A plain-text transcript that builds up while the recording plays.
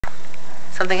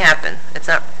something happened. It's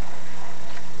not.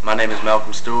 My name is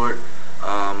Malcolm Stewart.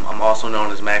 I'm also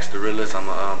known as Max the Realist. I'm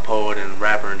a poet and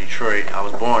rapper in Detroit. I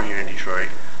was born here in Detroit.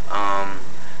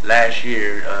 Last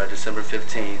year, December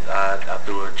 15th, I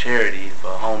threw a charity for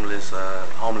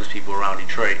homeless people around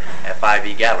Detroit at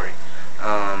 5E Gallery.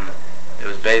 It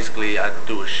was basically, I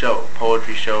threw a show,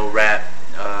 poetry show, rap.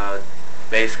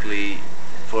 Basically,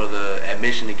 for the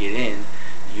admission to get in,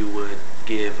 you would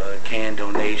give a canned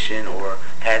donation or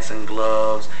hats and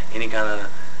gloves, any kind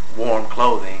of warm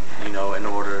clothing, in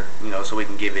order, so we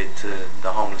can give it to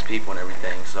the homeless people and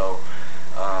everything. So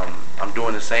I'm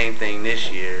doing the same thing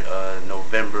this year,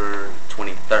 November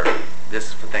 23rd. This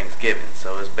is for Thanksgiving,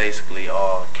 so it's basically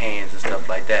all cans and stuff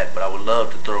like that. But I would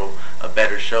love to throw a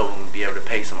better show and be able to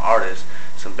pay some artists,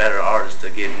 some better artists, to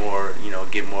get more,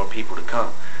 get more people to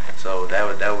come. So that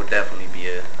would definitely be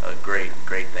a great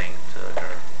thing to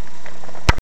occur.